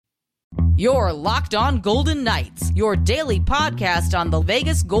Your Locked On Golden Knights, your daily podcast on the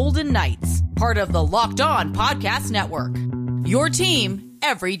Vegas Golden Knights, part of the Locked On Podcast Network. Your team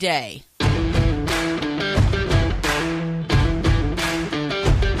every day.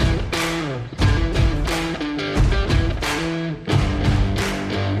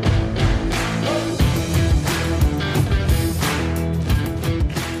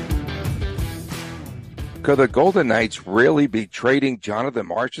 Could the Golden Knights really be trading Jonathan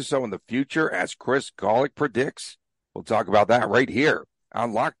Marchessault in the future, as Chris Golick predicts? We'll talk about that right here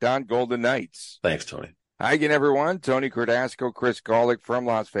on Locked On Golden Knights. Thanks, Tony. Hi again, everyone. Tony Cardasco, Chris Golick from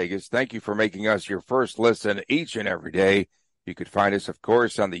Las Vegas. Thank you for making us your first listen each and every day. You could find us, of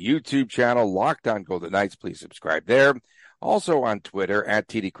course, on the YouTube channel, Locked On Golden Knights. Please subscribe there. Also on Twitter, at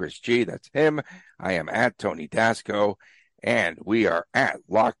TDChrisG. That's him. I am at Tony Dasco. And we are at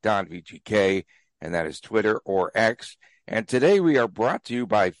Locked On VGK. And that is Twitter or X. And today we are brought to you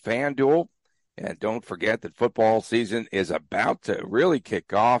by FanDuel. And don't forget that football season is about to really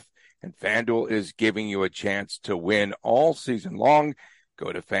kick off, and FanDuel is giving you a chance to win all season long.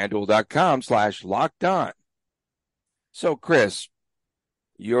 Go to FanDuel.com/LockedOn. So, Chris,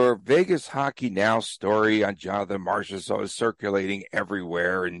 your Vegas Hockey Now story on Jonathan Marchessault is circulating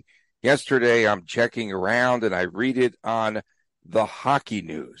everywhere. And yesterday I'm checking around and I read it on the Hockey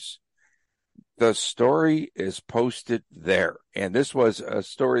News. The story is posted there, and this was a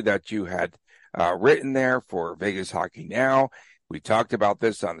story that you had written there for Vegas Hockey Now. We talked about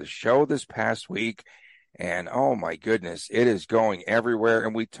this on the show this past week, and oh my goodness, it is going everywhere.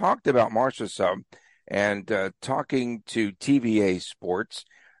 And we talked about Marchessault and talking to TVA Sports,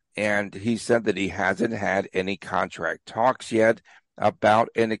 and he said that he hasn't had any contract talks yet about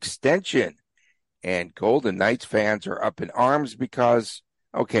an extension. And Golden Knights fans are up in arms because,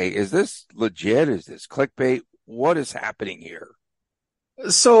 okay, is this legit? Is this clickbait? What is happening here?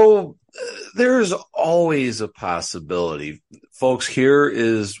 So there's always a possibility. Folks,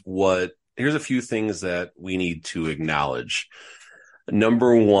 here's a few things that we need to acknowledge.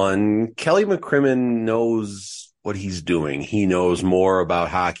 Number one, Kelly McCrimmon knows what he's doing. He knows more about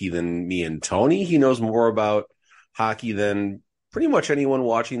hockey than me and Tony. He knows more about hockey than pretty much anyone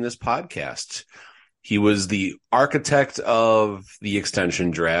watching this podcast. He was the architect of the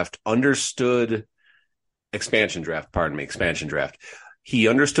expansion draft. He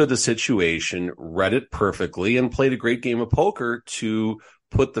understood the situation, read it perfectly, and played a great game of poker to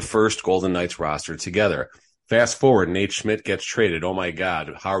put the first Golden Knights roster together. Fast forward, Nate Schmidt gets traded. Oh my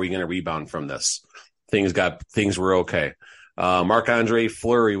God, how are we going to rebound from this? Things were okay. Marc-Andre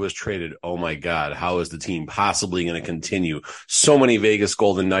Fleury was traded. Oh my God, how is the team possibly going to continue? So many Vegas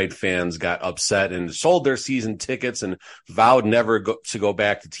Golden Knight fans got upset and sold their season tickets and vowed never to go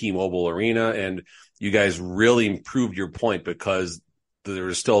back to T-Mobile Arena. And you guys really proved your point, because there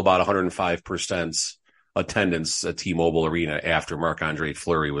was still about 105% attendance at T-Mobile Arena after Marc-Andre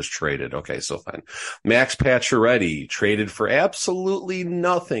Fleury was traded. Okay, so fine. Max Pacioretty traded for absolutely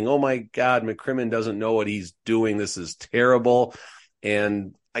nothing. Oh my God, McCrimmon doesn't know what he's doing. This is terrible.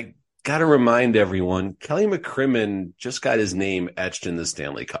 And I got to remind everyone, Kelly McCrimmon just got his name etched in the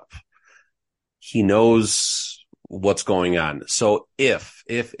Stanley Cup. He knows what's going on. So if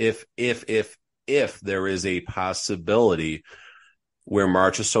there is a possibility where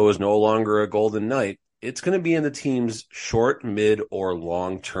Marchessault is no longer a Golden Knight, it's going to be in the team's short, mid, or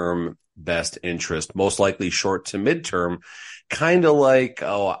long-term best interest, most likely short to mid-term, kind of like,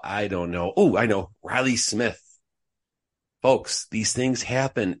 I don't know. Oh, I know, Riley Smith. Folks, these things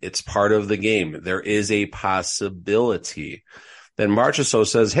happen. It's part of the game. There is a possibility. Then Marchessault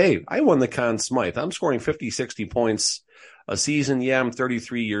says, hey, I won the Conn Smythe. I'm scoring 50, 60 points a season. Yeah, I'm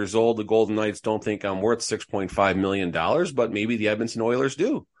 33 years old. The Golden Knights don't think I'm worth $6.5 million, but maybe the Edmonton Oilers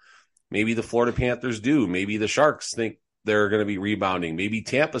do. Maybe the Florida Panthers do. Maybe the Sharks think they're going to be rebounding. Maybe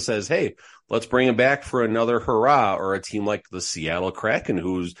Tampa says, hey, let's bring him back for another hurrah, or a team like the Seattle Kraken,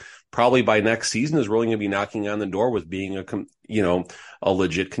 who's probably by next season is really going to be knocking on the door with being a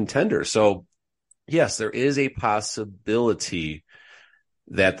legit contender. So yes, there is a possibility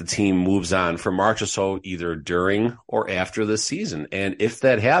that the team moves on from Marchessault either during or after the season. And if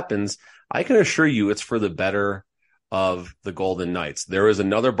that happens, I can assure you it's for the better of the Golden Knights. There is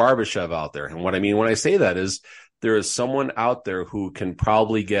another Barbashev out there. And what I mean when I say that is there is someone out there who can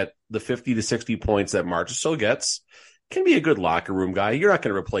probably get the 50 to 60 points that Marchessault gets, can be a good locker room guy. You're not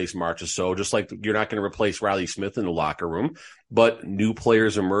going to replace Marchessault, just like you're not going to replace Riley Smith in the locker room, but new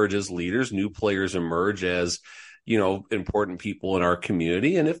players emerge as leaders. New players emerge as, important people in our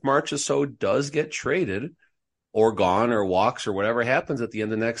community. And if Marchessault does get traded or gone or walks or whatever happens at the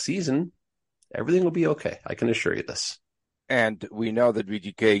end of next season, everything will be okay. I can assure you this. And we know that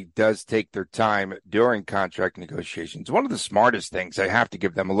VGK does take their time during contract negotiations. One of the smartest things, I have to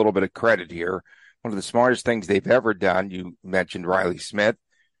give them a little bit of credit here. One of the smartest things they've ever done. You mentioned Riley Smith.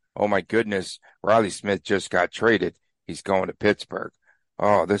 Oh my goodness. Riley Smith just got traded. He's going to Pittsburgh.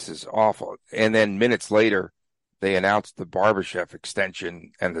 Oh, this is awful. And then minutes later, they announced the Barbashev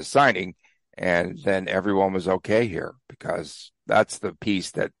extension and the signing. And then everyone was okay here because that's the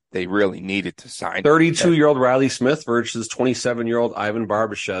piece that they really needed to sign. 32-year-old Riley Smith versus 27-year-old Ivan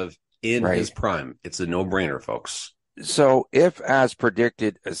Barbashev in his prime. It's a no-brainer, folks. So if, as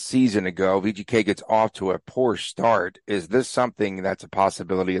predicted a season ago, VGK gets off to a poor start, is this something that's a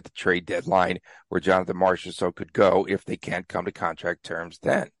possibility at the trade deadline where Jonathan Marchessault could go if they can't come to contract terms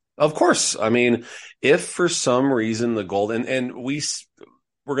then? Of course. I mean, if for some reason the Golden, and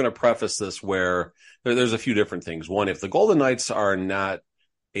we're going to preface this where there's a few different things. One, if the Golden Knights are not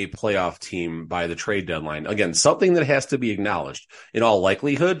a playoff team by the trade deadline, again, something that has to be acknowledged. In all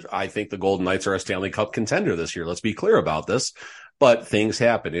likelihood, I think the Golden Knights are a Stanley Cup contender this year. Let's be clear about this. But things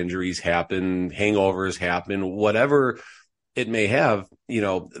happen. Injuries happen. Hangovers happen. Whatever it may have,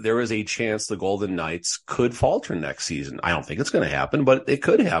 there is a chance the Golden Knights could falter next season. I don't think it's going to happen, but it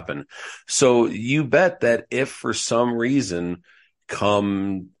could happen. So you bet that if for some reason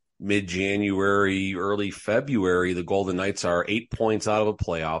come mid-January, early February, the Golden Knights are 8 points out of a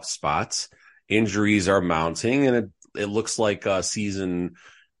playoff spot. Injuries are mounting, and it looks like season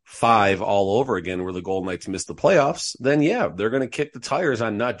 5 all over again where the Golden Knights missed the playoffs. Then, yeah, they're going to kick the tires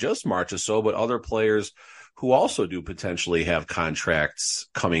on not just Marchessault, but other players who also do potentially have contracts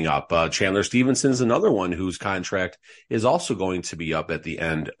coming up. Chandler Stevenson's another one whose contract is also going to be up at the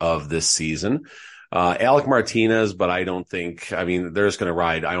end of this season. Alec Martinez, but they're just going to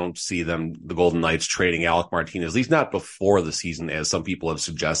ride. I don't see the Golden Knights trading Alec Martinez, at least not before the season, as some people have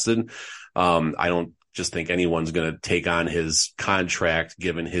suggested. I don't just think anyone's going to take on his contract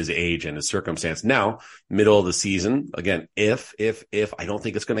given his age and his circumstance. Now, middle of the season, again, if, I don't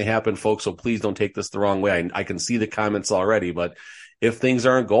think it's going to happen, folks, so please don't take this the wrong way. I can see the comments already, but if things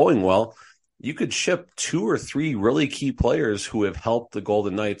aren't going well, you could ship 2 or 3 really key players who have helped the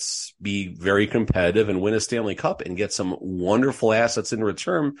Golden Knights be very competitive and win a Stanley Cup and get some wonderful assets in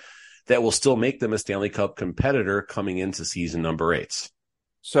return that will still make them a Stanley Cup competitor coming into season number 8.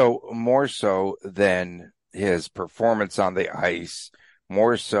 So more so than his performance on the ice,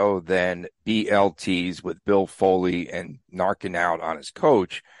 more so than BLTs with Bill Foley and narking out on his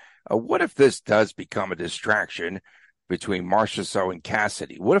coach, what if this does become a distraction between Marchessault and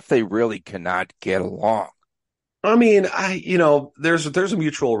Cassidy? What if they really cannot get along? I mean, there's a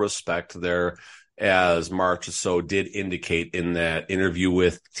mutual respect there, as Marchessault did indicate in that interview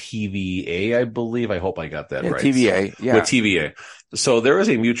with TVA, I believe. I hope I got that right. TVA, yeah. With TVA. So there is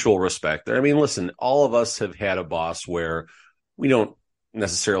a mutual respect there. I mean, listen, all of us have had a boss where we don't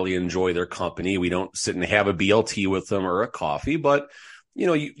necessarily enjoy their company. We don't sit and have a BLT with them or a coffee, but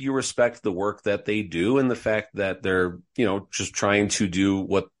you respect the work that they do and the fact that they're, just trying to do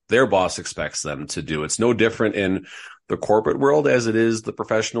what their boss expects them to do. It's no different in the corporate world as it is the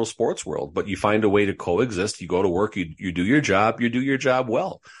professional sports world, but you find a way to coexist. You go to work, you do your job, you do your job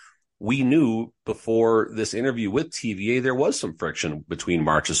well. We knew before this interview with TVA, there was some friction between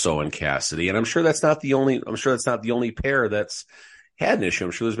Marchessault and Cassidy. And I'm sure that's not the only pair that's had an issue.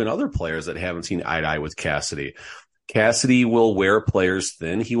 I'm sure there's been other players that haven't seen eye to eye with Cassidy. Cassidy will wear players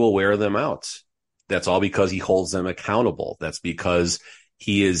thin. He will wear them out. That's all because he holds them accountable. That's because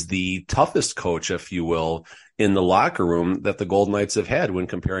he is the toughest coach, if you will, in the locker room that the Golden Knights have had when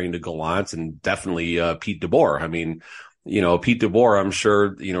comparing to Gallant and definitely Pete DeBoer. I mean, Pete DeBoer, I'm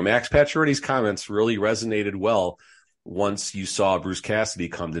sure, Max Pacioretty's comments really resonated well once you saw Bruce Cassidy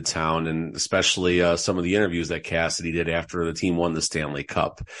come to town, and especially some of the interviews that Cassidy did after the team won the Stanley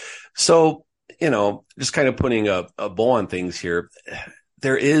Cup. So, just kind of putting a bow on things here,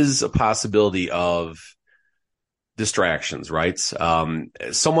 there is a possibility of distractions, right?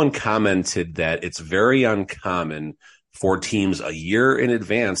 Someone commented that it's very uncommon for teams a year in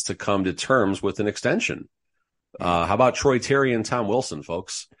advance to come to terms with an extension. How about Troy Terry and Tom Wilson,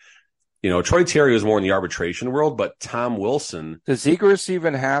 folks? Troy Terry was more in the arbitration world, but Tom Wilson. Does Zegras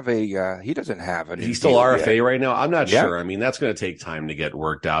even have he doesn't have it. He's still RFA yet right now? I'm not sure. I mean, that's going to take time to get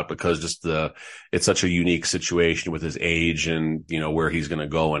worked out because it's such a unique situation with his age and, where he's going to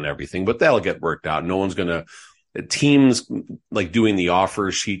go and everything, but that'll get worked out. No one's going to, teams like doing the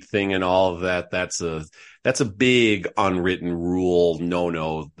offer sheet thing and all of that. That's a big unwritten rule.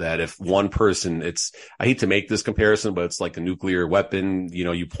 No, that if one person, I hate to make this comparison, but it's like a nuclear weapon.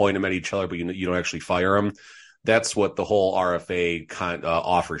 You point them at each other, but you don't actually fire them. That's what the whole RFA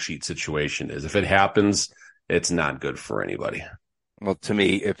offer sheet situation is. If it happens, it's not good for anybody. Well, to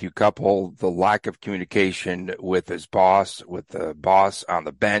me, if you couple the lack of communication with his boss, with the boss on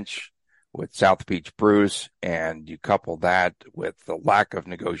the bench, with South Beach Bruce, and you couple that with the lack of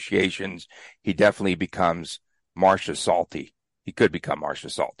negotiations, he definitely becomes Marchessault. He could become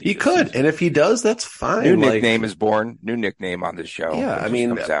Marchessault. He could. Season. And if he does, that's fine. New nickname is born. New nickname on this show. Yeah, I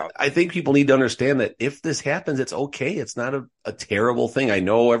mean, I think people need to understand that if this happens, it's okay. It's not a terrible thing. I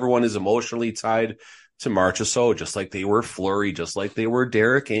know everyone is emotionally tied to Marchessault, just like they were Fleury, just like they were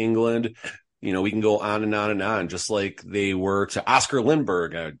Derek England. You know, we can go on and on and on, just like they were to Oscar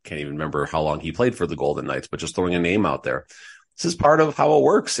Lindbergh. I can't even remember how long he played for the Golden Knights, but just throwing a name out there. This is part of how it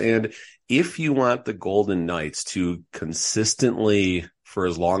works. And if you want the Golden Knights to consistently, for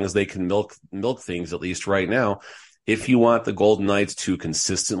as long as they can milk things, at least right now, if you want the Golden Knights to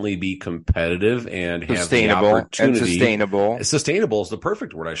consistently be competitive and have the opportunity, sustainable is the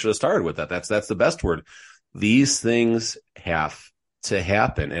perfect word. I should have started with that. That's the best word. These things have to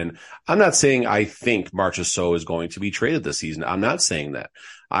happen. And I'm not saying I think Marchessault is going to be traded this season. I'm not saying that.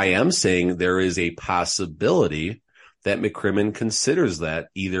 I am saying there is a possibility that McCrimmon considers that,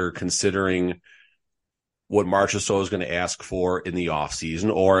 either considering what Marchessault is going to ask for in the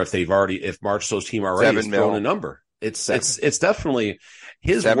offseason, or if Marchessault's team already has thrown a number. It's definitely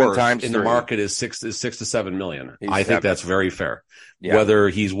his worth in the market is $6 to $7 million. I think that's very fair. Yeah. Whether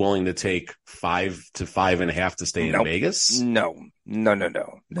he's willing to take 5 to 5.5 to stay in Vegas. No.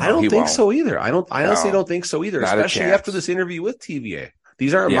 I don't think so either. I honestly don't think so either, especially after this interview with TVA.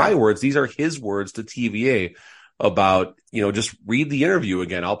 These aren't my words. These are his words to TVA about, just read the interview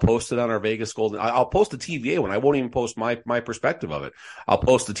again. I'll post it on our Vegas Golden. I'll post the TVA one. I won't even post my perspective of it. I'll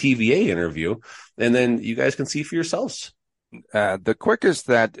post the TVA interview, and then you guys can see for yourselves. The quickest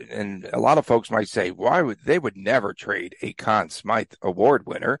that, and a lot of folks might say, they would never trade a Conn Smythe Award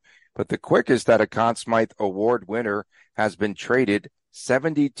winner, but the quickest that a Conn Smythe Award winner has been traded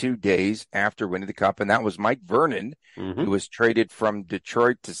 72 days after winning the Cup, and that was Mike Vernon, who was traded from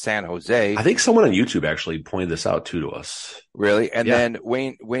Detroit to San Jose. I think someone on YouTube actually pointed this out too to us. Really? And then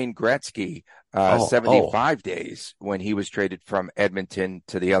Wayne Gretzky, 75 days when he was traded from Edmonton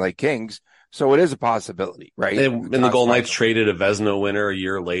to the LA Kings. So it is a possibility, right? And the Golden Knights traded a Vezina winner a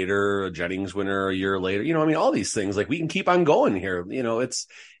year later, a Jennings winner a year later. All these things, like, we can keep on going here.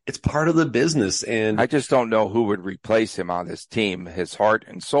 It's part of the business. And I just don't know who would replace him on this team, his heart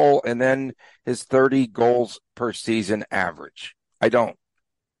and soul, and then his 30 goals per season average. I don't.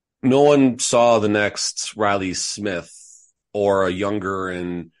 No one saw the next Riley Smith or a younger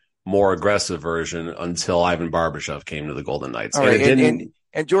and more aggressive version until Ivan Barbashev came to the Golden Knights. All right,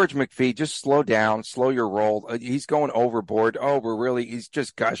 and George McPhee, just slow down, slow your roll. He's going overboard. He's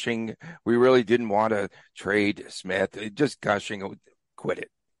just gushing. We really didn't want to trade Smith. Just gushing. Quit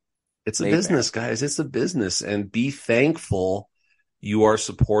it. It's a business, guys. It's a business. And be thankful you are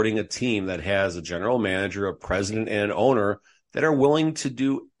supporting a team that has a general manager, a president, and an owner that are willing to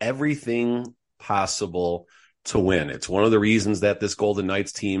do everything possible to win. It's one of the reasons that this Golden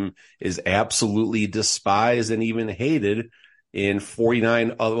Knights team is absolutely despised and even hated in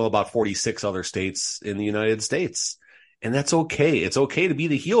about 46 other states in the United States. And that's okay. It's okay to be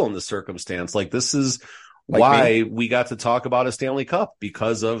the heel in this circumstance. Like, this is why we got to talk about a Stanley Cup,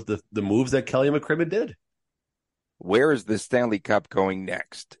 because of the moves that Kelly McCrimmon did. Where is the Stanley Cup going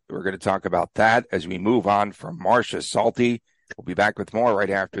next? We're going to talk about that as we move on from Marchessault. We'll be back with more right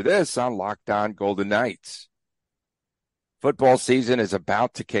after this on Locked On Golden Knights. Football season is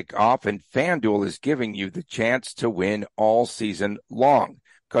about to kick off, and FanDuel is giving you the chance to win all season long.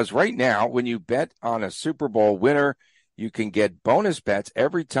 Because right now, when you bet on a Super Bowl winner, you can get bonus bets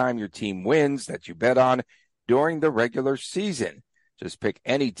every time your team wins that you bet on during the regular season. Just pick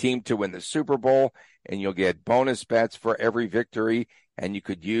any team to win the Super Bowl, and you'll get bonus bets for every victory. And you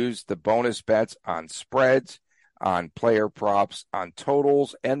could use the bonus bets on spreads, on player props, on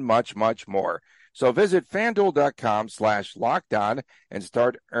totals, and much, much more. So visit FanDuel.com/lockedon and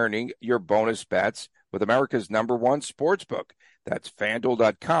start earning your bonus bets with America's #1 sportsbook. That's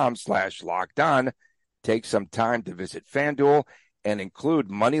FanDuel.com/lockedon. Take some time to visit FanDuel and include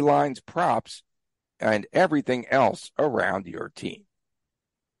money lines, props, and everything else around your team.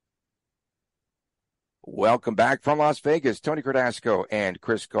 Welcome back from Las Vegas. Tony Cardasco and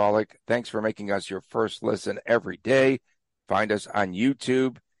Chris Golick. Thanks for making us your first listen every day. Find us on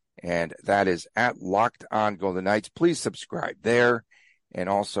YouTube, and that is at Locked On Golden Knights. Please subscribe there. And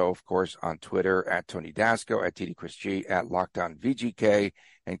also, of course, on Twitter at Tony Dasco, at TD Chris G, at Locked On VGK.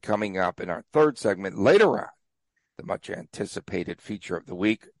 And coming up in our third segment later on, the much anticipated feature of the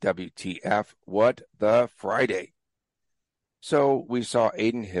week, WTF, What the Friday. So we saw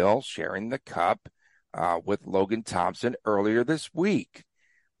Adin Hill sharing the cup. with Logan Thompson earlier this week.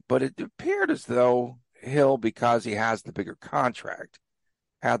 But it appeared as though Hill, because he has the bigger contract,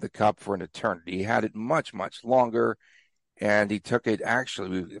 had the cup for an eternity. He had it much, much longer, and he took it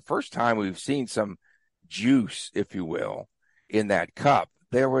actually, the first time we've seen some juice, if you will, in that cup.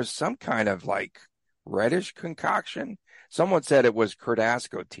 There was some kind of like reddish concoction. Someone said it was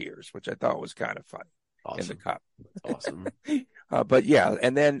Cardasco tears, which I thought was kind of funny. Awesome. In the cup. Awesome. But yeah,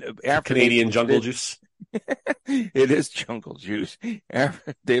 and then after Canadian jungle juice. It is jungle juice.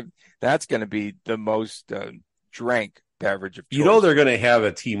 That's going to be the most drank beverage of choice. You know they're going to have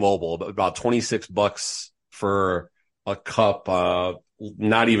a T-Mobile about $26 for a cup,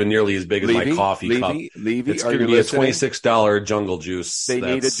 not even nearly as big as my coffee cup. It's going to be listening? A $26 jungle juice. They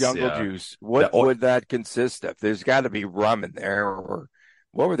need a jungle juice. What would that consist of? There's got to be rum in there, or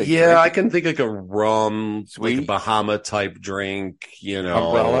what were they? Yeah, drinking? I can think like a rum, Sweet? like a Bahama type drink.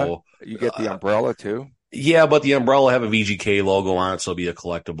 Umbrella. You get the umbrella too. Yeah, but the umbrella will have a VGK logo on it, so it'll be a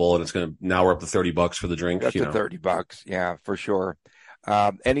collectible, and it's going to now we're up to $30 for the drink. Up to $30, yeah, for sure.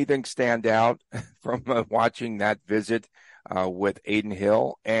 Anything stand out from watching that visit with Aiden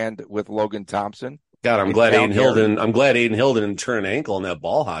Hill and with Logan Thompson? God, I'm glad Aiden Hill didn't turn an ankle in that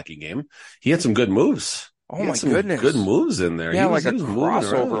ball hockey game. He had some good moves. Oh my goodness, good moves in there. Yeah, like a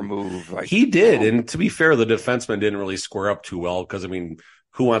crossover move. He did, and to be fair, the defenseman didn't really square up too well because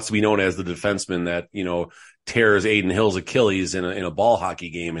who wants to be known as the defenseman that tears Aiden Hill's Achilles in a ball hockey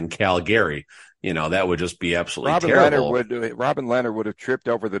game in Calgary? That would just be absolutely terrible. Robin Leonard would have tripped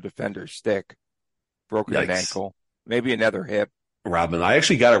over the defender's stick, broken an ankle, maybe another hip. I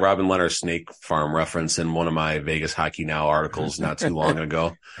actually got a Robin Leonard Snake Farm reference in one of my Vegas Hockey Now articles not too long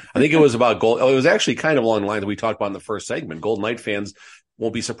ago. I think it was about gold. It was actually kind of along the lines that we talked about in the first segment. Golden Knight fans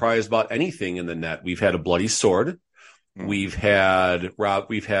won't be surprised about anything in the net. We've had a bloody sword. We've had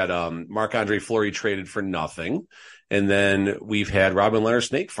Marc-Andre Fleury traded for nothing. And then we've had Robin Leonard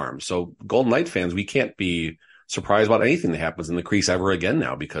Snake Farm. So Golden Knight fans, we can't be surprised about anything that happens in the crease ever again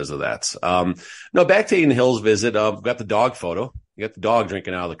now because of that. No, back to Aiden Hill's visit. We've got the dog photo. You got the dog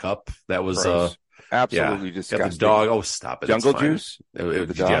drinking out of the cup. That was absolutely disgusting. Got the dog. Oh, stop it. Jungle juice?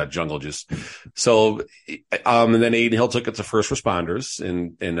 Yeah, jungle juice. So, and then Aiden Hill took it to first responders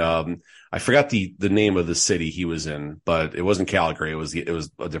and I forgot the name of the city he was in, but it wasn't Calgary. It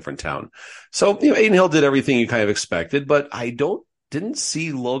was a different town. So, Aiden Hill did everything you kind of expected, but I didn't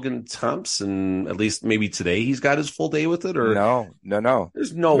see Logan Thompson, at least maybe today he's got his full day with it, or no.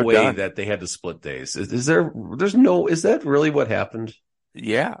 There's no way that they had to split days. Is that really what happened?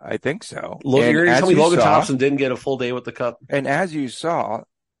 Yeah, I think so. You're going to tell me Logan Thompson didn't get a full day with the cup? And as you saw,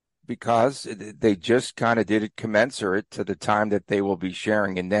 because they just kind of did it commensurate to the time that they will be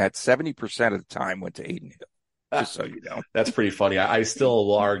sharing in net, 70% of the time went to Aiden Hill. Just so you know. That's pretty funny. I still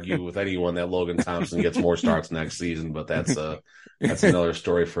will argue with anyone that Logan Thompson gets more starts next season, but that's another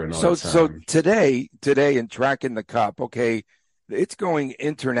story for another time. So today in tracking the cup, okay, it's going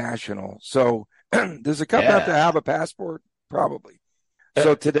international. So does the cup have to have a passport? Probably.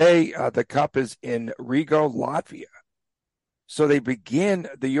 So today the cup is in Riga, Latvia. So they begin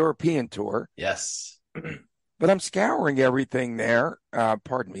the European tour. Yes. But I'm scouring everything there.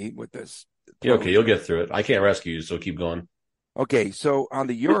 Pardon me with this. Okay, you'll get through it. I can't rescue you, so keep going. Okay, so on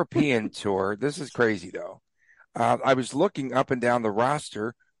the European tour, this is crazy, though. I was looking up and down the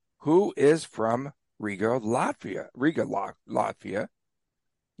roster. Who is from Riga, Latvia? Latvia.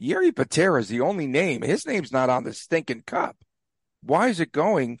 Jiri Patera is the only name. His name's not on the stinking cup. Why is it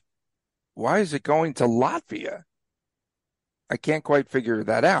going to Latvia? I can't quite figure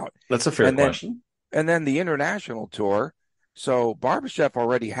that out. That's a fair question. And then the international tour. So Barbashev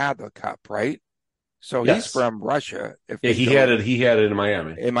already had the cup, right? So he's from Russia. He had it in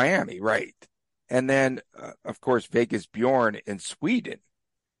Miami. In Miami, right? And then, of course, Vegas Bjorn in Sweden.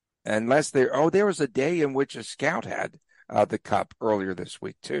 Unless there was a day in which a scout had the cup earlier this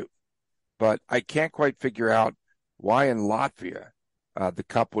week too. But I can't quite figure out why in Latvia the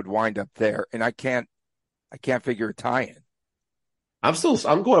cup would wind up there, and I can't figure a tie-in.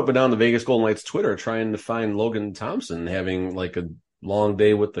 I'm going up and down the Vegas Golden Knights Twitter trying to find Logan Thompson having like a long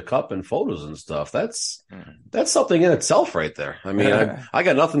day with the cup and photos and stuff. That's something in itself right there. I mean, I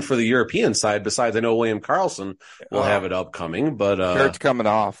got nothing for the European side besides I know William Karlsson will have it upcoming, but it's coming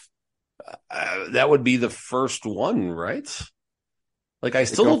off. That would be the first one, right? Like I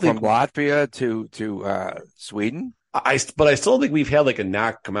still don't think from Latvia to Sweden. But I still think we've had like a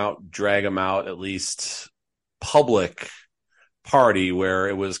knock him out, drag him out, at least public party where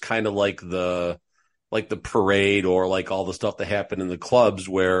it was kind of like the parade or like all the stuff that happened in the clubs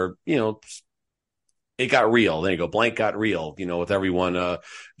where, it got real. There you go. Blank got real, with everyone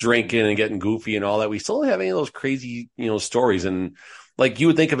drinking and getting goofy and all that. We still don't have any of those crazy, stories. And like you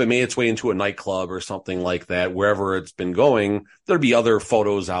would think if it made its way into a nightclub or something like that, wherever it's been going, there'd be other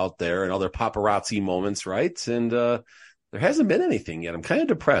photos out there and other paparazzi moments, right? And there hasn't been anything yet. I'm kind of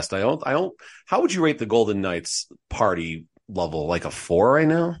depressed. How would you rate the Golden Knights party level? Like a 4 right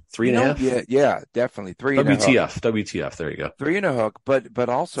now? 3.5? Yeah, definitely 3 WTF. There you go. 3 and a hook. But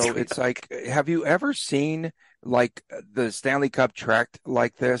also it's like, have you ever seen like the Stanley Cup tracked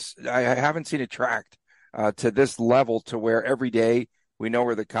like this? I haven't seen it tracked to this level to where every day we know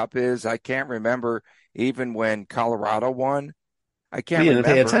where the cup is. I can't remember even when Colorado won. I can't remember. We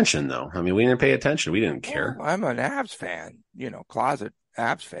didn't pay attention, though. I mean, we didn't pay attention. We didn't care. Well, I'm an Avs fan, closet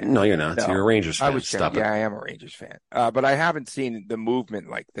Avs fan. No, you're not. No, you're a Rangers fan. Stop it. Yeah, I am a Rangers fan. But I haven't seen the movement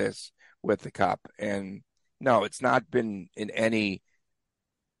like this with the cup. And no, it's not been in any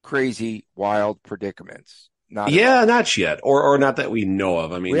crazy, wild predicaments. Not yet. Or not that we know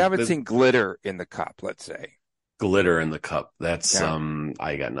of. I mean, we haven't seen glitter in the cup, let's say. Glitter in the cup. That's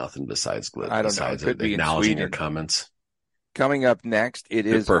I got nothing besides glitter. I don't know. It could be acknowledging your comments. Coming up next, it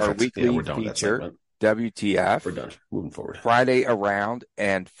is our weekly feature, WTF. We're done. Moving forward. Friday around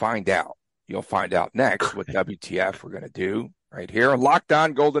and find out. You'll find out next what WTF we're going to do right here on Locked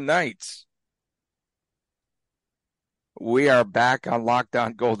On Golden Knights. We are back on Locked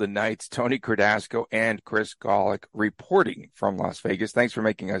On Golden Knights. Tony Cardasco and Chris Golick reporting from Las Vegas. Thanks for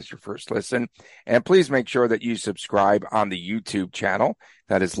making us your first listen. And please make sure that you subscribe on the YouTube channel.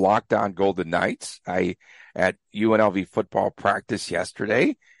 That is Locked On Golden Knights. I, at UNLV football practice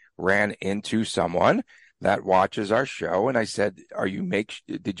yesterday, ran into someone that watches our show. And I said,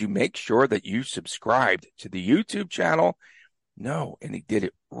 did you make sure that you subscribed to the YouTube channel? No. And he did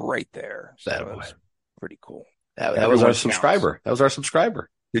it right there. So it was pretty cool. That was our subscriber. That was our subscriber.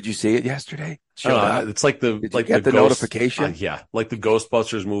 Did you see it yesterday? It's like the notification. Like the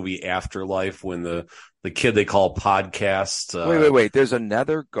Ghostbusters movie Afterlife when the kid they call podcast. Wait. There's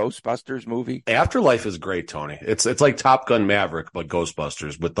another Ghostbusters movie. Afterlife is great, Tony. It's like Top Gun Maverick, but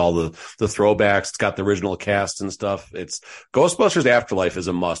Ghostbusters with all the throwbacks. It's got the original cast and stuff. It's Ghostbusters Afterlife is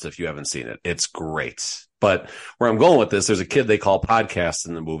a must if you haven't seen it. It's great. But where I'm going with this, there's a kid they call podcast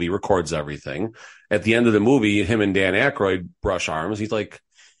in the movie, records everything. At the end of the movie, him and Dan Aykroyd brush arms. He's like,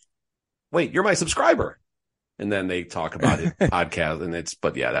 wait, you're my subscriber. And then they talk about it, podcast. And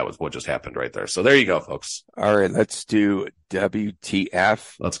that was what just happened right there. So there you go, folks. All right, let's do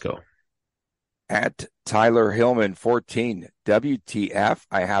WTF. Let's go. At Tyler Hillman 14, WTF,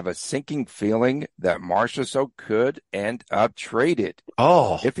 I have a sinking feeling that Marchessault could end up traded.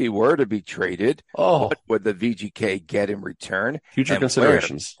 Oh. If he were to be traded, what would the VGK get in return? Future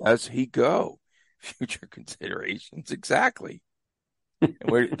considerations. Where does he go? Future considerations, exactly.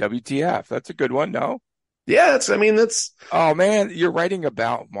 Where WTF? That's a good one, no? Yeah, that's. Oh man, you're writing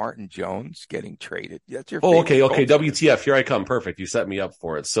about Martin Jones getting traded. That's your. Okay. WTF? Here I come. Perfect. You set me up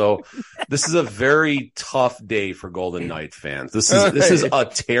for it. So, this is a very tough day for Golden Knight fans. This is a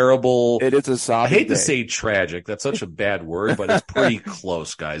terrible. It is a sobbing I hate day. To say tragic. That's such a bad word, but it's pretty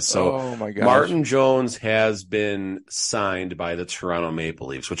close, guys. So, oh my gosh. Martin Jones has been signed by the Toronto Maple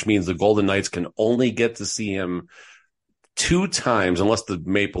Leafs, which means the Golden Knights can only get to see him 2 times, unless the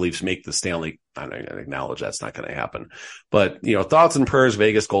Maple Leafs make the Stanley. I acknowledge that's not going to happen. But, thoughts and prayers,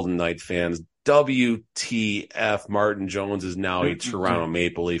 Vegas Golden Knight fans. WTF, Martin Jones is now a Toronto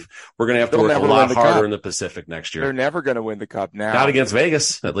Maple Leaf. We're going to have to work a lot harder in the Pacific next year. They're never going to win the cup now. Not against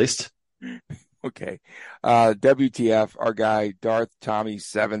Vegas, at least. Okay. WTF, our guy, Darth Tommy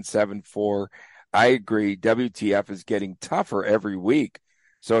 774. I agree. WTF is getting tougher every week.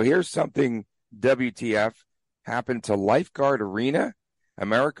 So here's something WTF happened to Lifeguard Arena.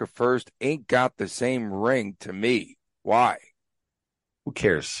 America First ain't got the same ring to me. Why? Who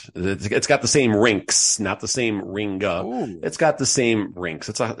cares? It's got the same rinks, not the same ringa. Ooh. It's got the same rinks.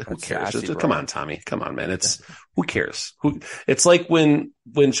 Who cares? Sassy, come on, Tommy. Come on, man. Who cares? It's like when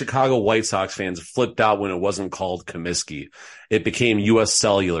Chicago White Sox fans flipped out when it wasn't called Comiskey. It became U.S.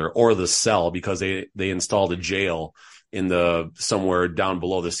 Cellular or the Cell because they installed a jail in somewhere down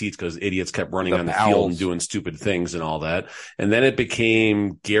below the seats because idiots kept running on the field and doing stupid things and all that. And then it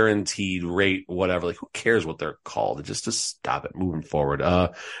became guaranteed rate, whatever. Like, who cares what they're called? Just stop it moving forward.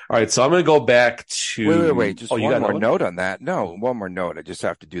 All right. So I'm going to go back to. Wait. Just one more note on that. No, one more note. I just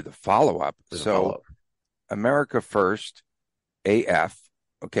have to do the follow-up. America First, AF.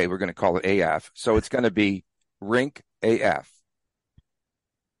 Okay. We're going to call it AF. So it's going to be Rink AF.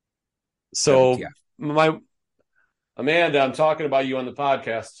 So Amanda, I'm talking about you on the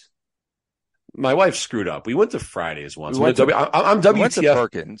podcast. My wife screwed up. We went to Fridays once. I'm WTF. We went to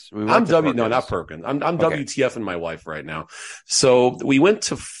Perkins. No, not Perkins. I'm okay. WTF and my wife right now. So we went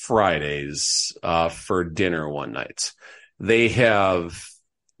to Fridays for dinner one night. They have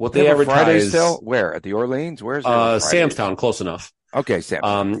what they advertise. Fridays still? Where? At the Orleans? Where's Sam's Town, close enough. Okay,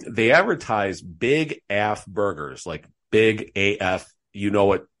 Sam's. They advertise Big AF burgers, like Big AF. You know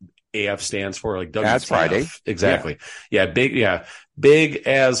what AF stands for? Like WTF. That's Friday. Exactly. Yeah, big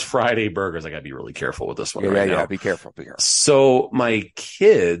as Friday burgers. I got to be really careful with this one now. Yeah, be careful. So my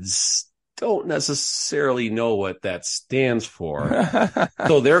kids don't necessarily know what that stands for.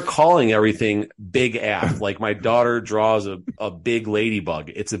 So they're calling everything Big AF. Like my daughter draws a big ladybug.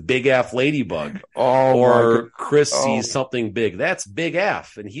 It's a Big AF ladybug. Or Chris sees something big. That's Big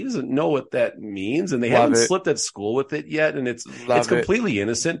AF. And he doesn't know what that means. And they haven't slipped at school with it yet. And it's completely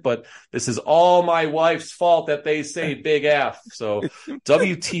innocent, but this is all my wife's fault that they say Big AF. So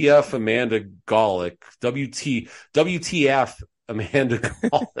WTF Amanda Golick. WTF Amanda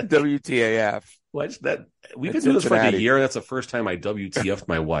Golick. WTAF. We've been doing this for like a year. That's the first time I WTF'd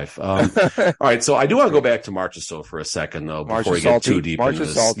my wife. All right, so I do want to go back to Marchessault for a second, though, before we get too deep into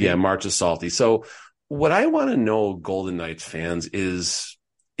this. Yeah, Marchessault. So what I want to know, Golden Knights fans,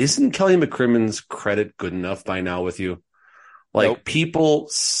 isn't Kelly McCrimmon's credit good enough by now with you? Like nope. People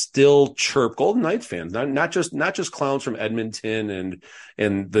still chirp Golden Knights fans, not just clowns from Edmonton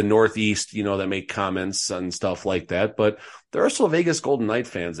and the Northeast, that make comments and stuff like that. But there are also Vegas Golden Knights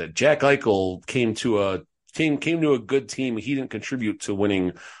fans that Jack Eichel came to a good team. He didn't contribute to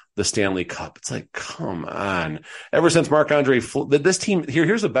winning the Stanley Cup. It's like, come on. Ever since Marc-Andre, this team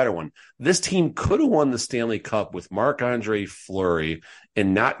here's a better one. This team could have won the Stanley Cup with Marc-Andre Fleury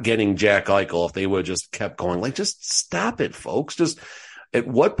and not getting Jack Eichel if they would have just kept going. Like, just stop it, folks. Just at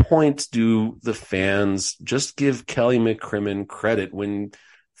what point do the fans just give Kelly McCrimmon credit when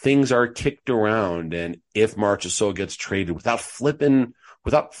things are kicked around and if Marchessault gets traded without flipping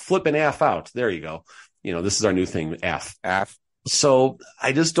AF out? There you go. This is our new thing, AF. So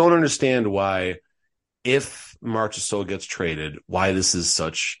I just don't understand why, if Marchessault gets traded, why this is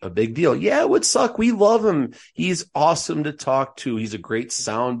such a big deal. Yeah, it would suck. We love him. He's awesome to talk to. He's a great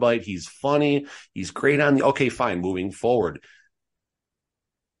soundbite. He's funny. He's great okay, fine. Moving forward,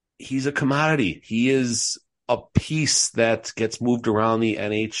 he's a commodity. He is a piece that gets moved around the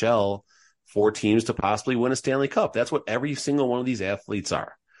NHL for teams to possibly win a Stanley Cup. That's what every single one of these athletes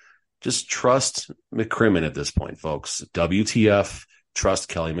are. Just trust McCrimmon at this point, folks. WTF, trust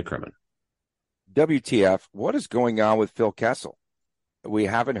Kelly McCrimmon. WTF, what is going on with Phil Kessel? We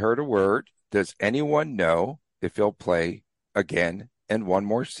haven't heard a word. Does anyone know if he'll play again in one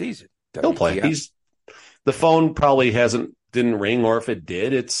more season? WTF? He'll play. The phone probably didn't ring, or if it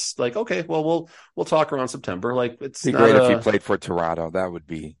did, it's like, okay, well, we'll talk around September. Like, it's be great if he played for Toronto. That would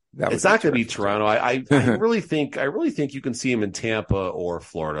be. It's not going to be Toronto. I really think you can see him in Tampa or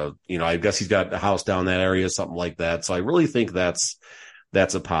Florida. I guess he's got a house down that area, something like that. So I really think that's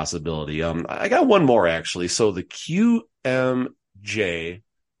a possibility. I got one more actually. So the QMJHL,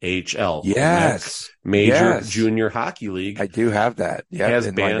 yes, Major Junior Hockey League. I do have that. Yeah,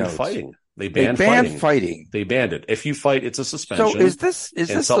 has banned fighting. They banned fighting. They banned it. If you fight, it's a suspension. So is this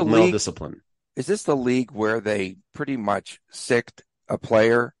supplemental the league, discipline? Is this the league where they pretty much sicked a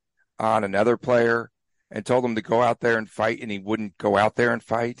player on another player and told him to go out there and fight, and he wouldn't go out there and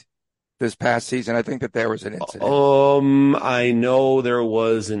fight this past season? I think that there was an incident. I know there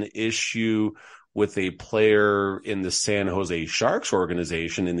was an issue with a player in the San Jose Sharks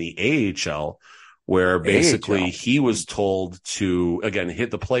organization in the AHL, where basically he was told to, again, hit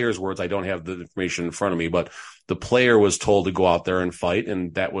the player's words. I don't have the information in front of me, but the player was told to go out there and fight,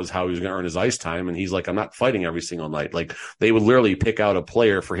 and that was how he was going to earn his ice time. And he's like, I'm not fighting every single night. Like, they would literally pick out a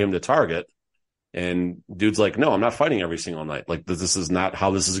player for him to target. And dude's like, no, I'm not fighting every single night. Like, this is not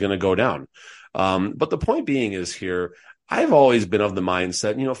how this is going to go down. But the point being is here, I've always been of the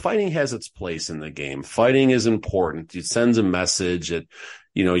mindset, fighting has its place in the game. Fighting is important. It sends a message.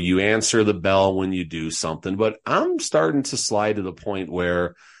 You answer the bell when you do something. But I'm starting to slide to the point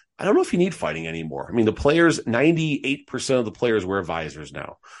where I don't know if you need fighting anymore. I mean, 98% of the players wear visors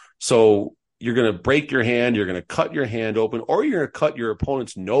now. So you're going to break your hand, you're going to cut your hand open, or you're going to cut your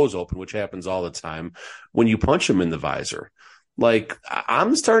opponent's nose open, which happens all the time when you punch him in the visor. Like,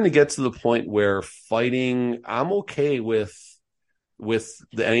 I'm starting to get to the point where fighting, I'm okay with the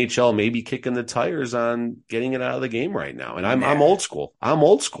NHL maybe kicking the tires on getting it out of the game right now. And I'm old school.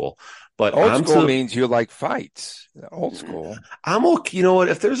 But old school means you like fights. Old school. I'm okay. You know what?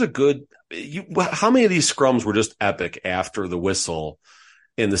 If there's a good, how many of these scrums were just epic after the whistle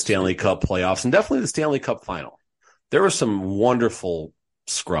in the Stanley Cup playoffs, and definitely the Stanley Cup final? There were some wonderful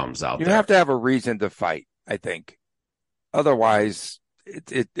scrums out You there. have to have a reason to fight, I think. Otherwise,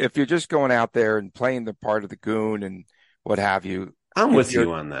 if you're just going out there and playing the part of the goon and what have you, I'm with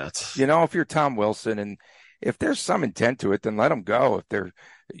you on that. if you're Tom Wilson and if there's some intent to it, then let them go.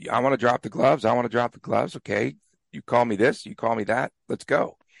 I want to drop the gloves. I want to drop the gloves. Okay. You call me this, you call me that. Let's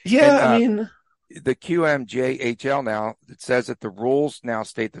go. Yeah, And, I mean, the QMJHL now, it says that the rules now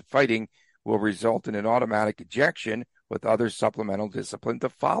state that fighting will result in an automatic ejection with other supplemental discipline to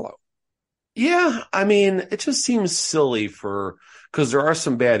follow. yeah, I mean, it just seems silly because there are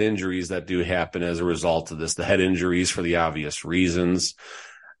some bad injuries that do happen as a result of this, the head injuries for the obvious reasons.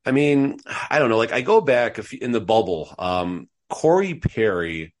 I mean, I don't know. Like, I go back in the bubble, Corey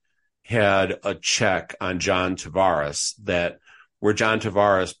Perry had a check on John Tavares where John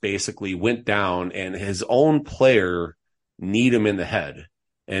Tavares basically went down and his own player kneed him in the head.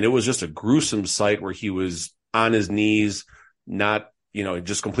 And it was just a gruesome sight where he was on his knees, not,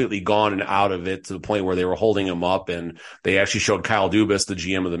 just completely gone and out of it to the point where they were holding him up. And they actually showed Kyle Dubas, the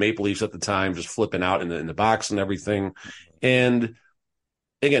GM of the Maple Leafs at the time, just flipping out in the box and everything. And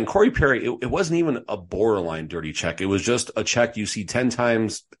again, Corey Perry, it wasn't even a borderline dirty check. It was just a check you see 10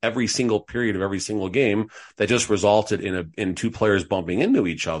 times every single period of every single game that just resulted in two players bumping into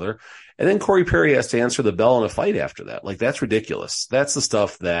each other. And then Corey Perry has to answer the bell in a fight after that. Like, that's ridiculous. That's the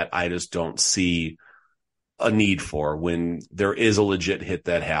stuff that I just don't see a need for when there is a legit hit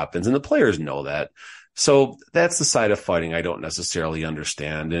that happens. And the players know that. So that's the side of fighting I don't necessarily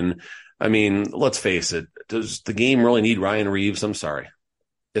understand. And I mean, let's face it. Does the game really need Ryan Reeves? I'm sorry.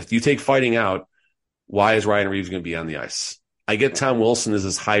 If you take fighting out, why is Ryan Reeves going to be on the ice? I get Tom Wilson is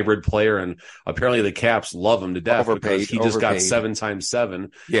this hybrid player, and apparently the Caps love him to death because he just got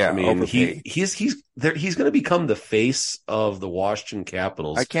 7x7. Yeah, I mean, he's going to become the face of the Washington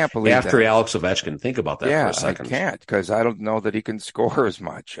Capitals. I can't believe after that. Alex Ovechkin. Think about that for a second. I can't because I don't know that he can score as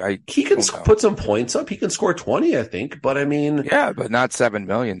much. He can put some points up. He can score 20, I think. But I mean, yeah, but not $7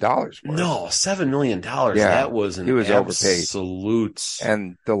 million worth. No, $7 million. Yeah, that was he was absolute overpaid,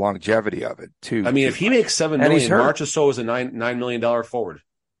 and the longevity of it too. I mean, if he makes $7 million, Marchessault is a $9 million forward.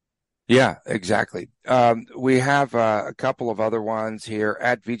 Yeah, exactly. We have a couple of other ones here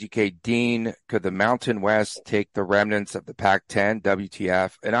at VGK. Dean, could the Mountain West take the remnants of the Pac-10?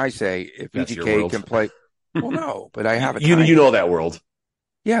 WTF? And I say, if VGK can play, well, no, but I have a tie-in. You know that world.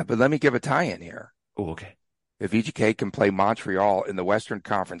 Yeah, but let me give a tie-in here. Oh, okay. If VGK can play Montreal in the Western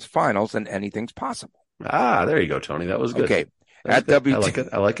Conference Finals, then anything's possible. Ah, there you go, Tony. That was good. Okay. I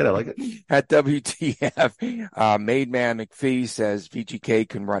like it. At WTF, Made Man McPhee says VGK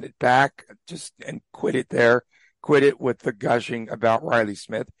can run it back and quit it there. Quit it with the gushing about Riley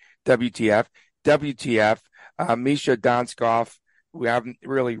Smith. WTF, Misha Donskoff. We haven't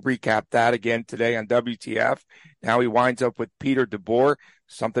really recapped that again today on WTF. Now he winds up with Peter DeBoer.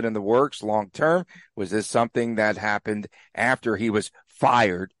 Something in the works long term. Was this something that happened after he was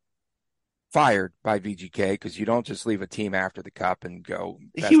fired by VGK? Because you don't just leave a team after the cup and go.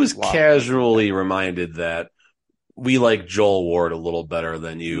 He was casually reminded that we like Joel Ward a little better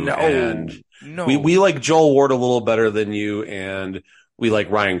than you. No. We like Joel Ward a little better than you, and we like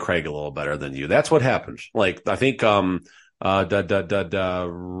Ryan Craig a little better than you. That's what happened. Like, I think Rita. I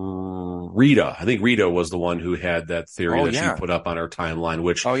think Rita was the one who had that theory she put up on her timeline,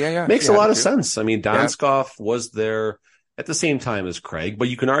 which makes a lot of sense. I mean, Donskoff was there at the same time as Craig, but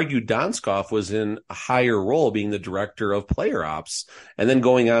you can argue Donskoff was in a higher role being the director of player ops and then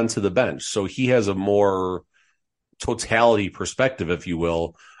going on to the bench. So he has a more totality perspective, if you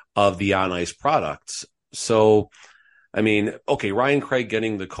will, of the on-ice products. So, I mean, okay, Ryan Craig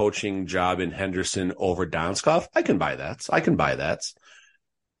getting the coaching job in Henderson over Donskoff, I can buy that.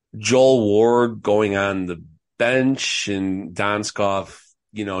 Joel Ward going on the bench and Donskoff,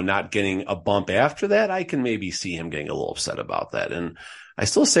 not getting a bump after that, I can maybe see him getting a little upset about that. And I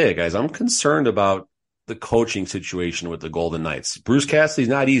still say it, guys, I'm concerned about the coaching situation with the Golden Knights. Bruce Cassidy's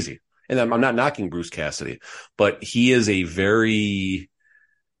not easy. And I'm not knocking Bruce Cassidy, but he is a very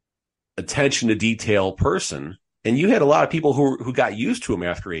attention to detail person. And you had a lot of people who got used to him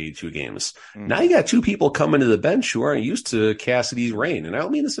after 82 games. Mm-hmm. Now you got two people coming to the bench who aren't used to Cassidy's reign. And I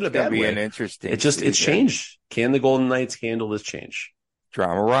don't mean this in a bad way. It's changed. Can the Golden Knights handle this change?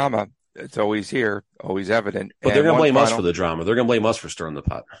 Drama-rama. It's always here, always evident. But they're going to blame us for the drama. They're going to blame us for stirring the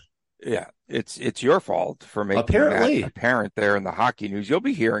pot. Yeah, it's your fault for making that apparent there in the hockey news. You'll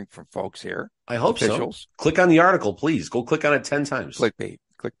be hearing from folks here. I hope so. Click on the article, please. Go click on it 10 times. Clickbait.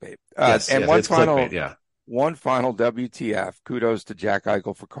 One final WTF. Kudos to Jack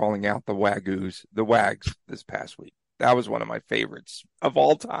Eichel for calling out the Wags this past week. That was one of my favorites of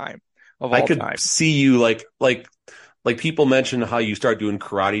all time. I could see you like Like people mention how you start doing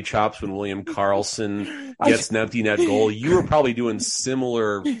karate chops when William Karlsson gets an empty net goal. You were probably doing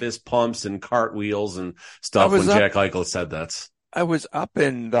similar fist pumps and cartwheels and stuff when Jack Eichel said that. I was up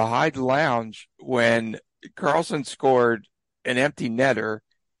in the Hyde Lounge when Karlsson scored an empty netter,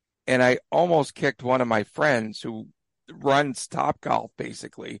 and I almost kicked one of my friends who runs Topgolf,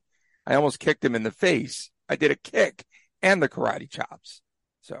 basically. I almost kicked him in the face. I did a kick and the karate chops.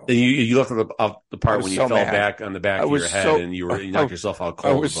 So and you looked at the part when you fell mad. back on the back of your head and you knocked yourself out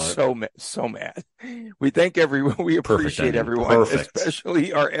cold. I was so mad. We thank everyone. We appreciate everyone,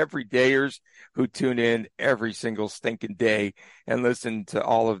 especially our everydayers who tune in every single stinking day and listen to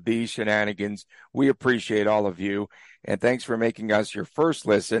all of these shenanigans. We appreciate all of you. And thanks for making us your first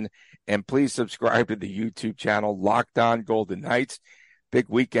listen. And please subscribe to the YouTube channel, Locked On Golden Knights. Big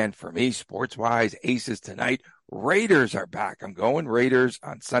weekend for me, sports-wise. Aces tonight. Raiders are back. I'm going Raiders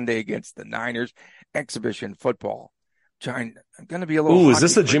on Sunday against the Niners. Exhibition football. I'm going to be a little. Ooh, is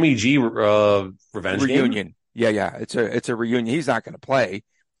this a Jimmy G revenge reunion? Game? Yeah. It's a reunion. He's not going to play,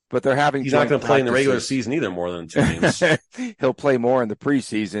 but they're having. He's not going to play in the regular season either. More than 2 games. He'll play more in the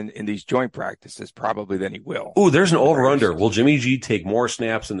preseason in these joint practices probably than he will. Ooh, there's an over/under. Will Jimmy G take more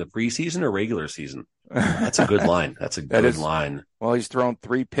snaps in the preseason or regular season? That's a good line. That's a good line. Well, he's thrown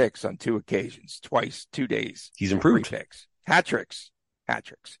 3 picks on 2 occasions, twice, 2 days. He's improved. 3 picks. Hat tricks.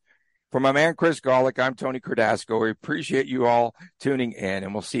 For my man, Chris Golick, I'm Tony Cardasco. We appreciate you all tuning in,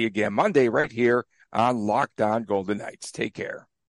 and we'll see you again Monday right here on Locked On Golden Knights. Take care.